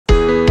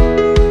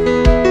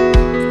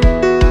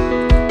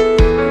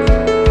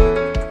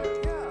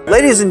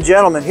Ladies and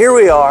gentlemen, here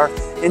we are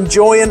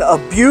enjoying a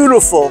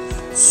beautiful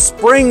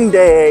spring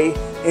day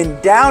in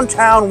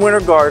downtown Winter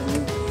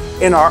Garden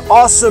in our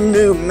awesome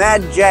new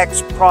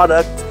Madjax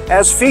product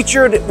as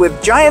featured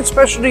with Giant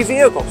Specialty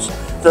Vehicles,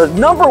 the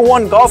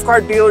 #1 golf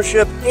cart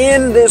dealership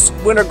in this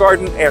Winter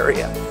Garden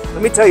area.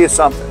 Let me tell you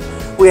something.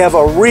 We have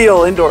a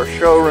real indoor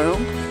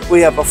showroom.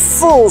 We have a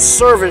full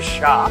service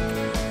shop.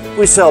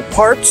 We sell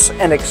parts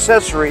and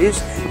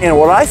accessories in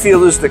what I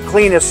feel is the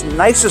cleanest,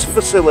 nicest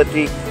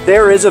facility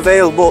there is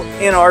available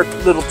in our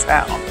little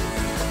town.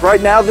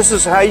 Right now, this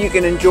is how you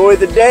can enjoy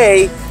the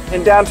day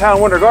in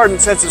downtown Winter Garden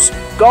since it's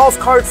golf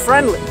cart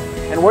friendly.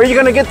 And where are you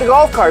going to get the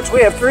golf carts?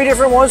 We have 3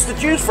 different ones to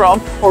choose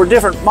from, or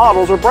different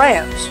models or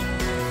brands.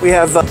 We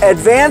have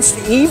advanced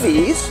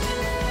EVs.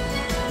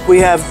 We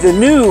have the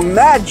new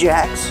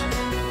Madjax.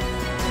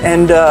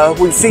 And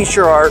we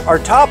feature our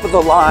top of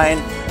the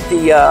line,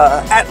 the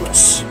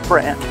Atlas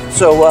brand.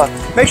 So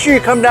make sure you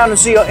come down and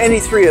see any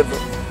 3 of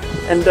them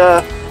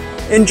and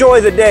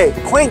enjoy the day.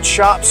 Quaint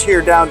shops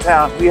here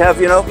downtown. We have,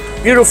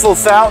 beautiful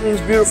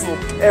fountains, beautiful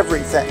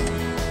everything.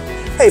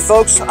 Hey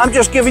folks, I'm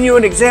just giving you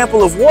an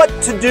example of what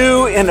to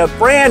do in a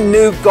brand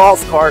new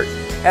golf cart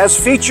as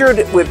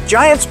featured with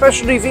Giant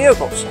Specialty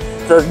Vehicles,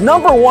 the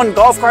 #1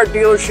 golf cart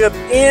dealership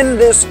in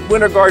this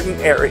Winter Garden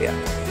area.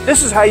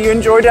 This is how you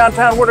enjoy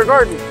downtown Winter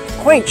Garden.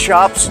 Quaint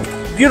shops,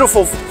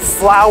 beautiful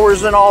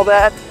flowers and all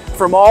that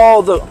from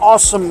all the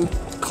awesome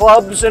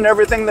clubs and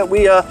everything that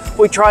we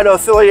try to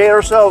affiliate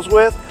ourselves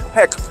with.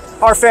 Heck,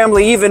 our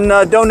family even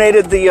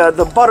donated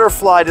the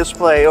butterfly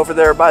display over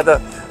there by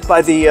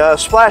the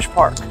splash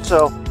park.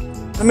 So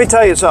let me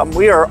tell you something.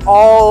 We are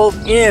all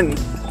in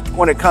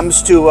when it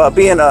comes to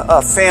being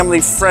a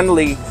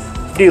family-friendly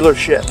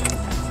dealership.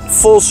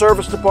 Full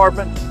service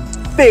department,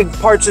 big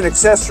parts and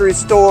accessory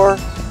store,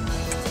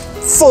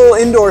 full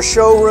indoor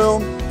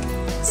showroom,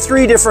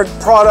 3 different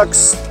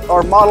products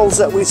or models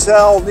that we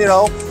sell,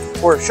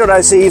 or should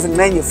I say even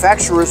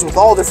manufacturers with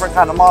all different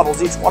kind of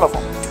models, each one of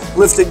them.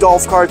 Lifted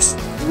golf carts,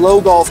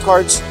 low golf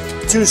carts,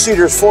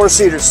 2-seaters,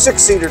 4-seaters,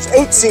 6-seaters,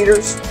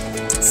 8-seaters,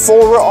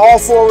 all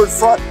forward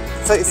front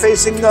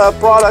facing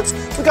products.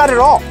 We got it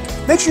all.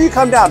 Make sure you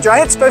come down.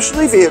 Giant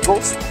Specialty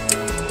Vehicles,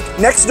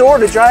 next door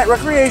to Giant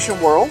Recreation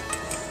World.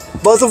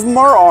 Both of them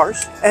are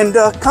ours. And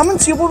come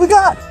and see what we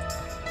got.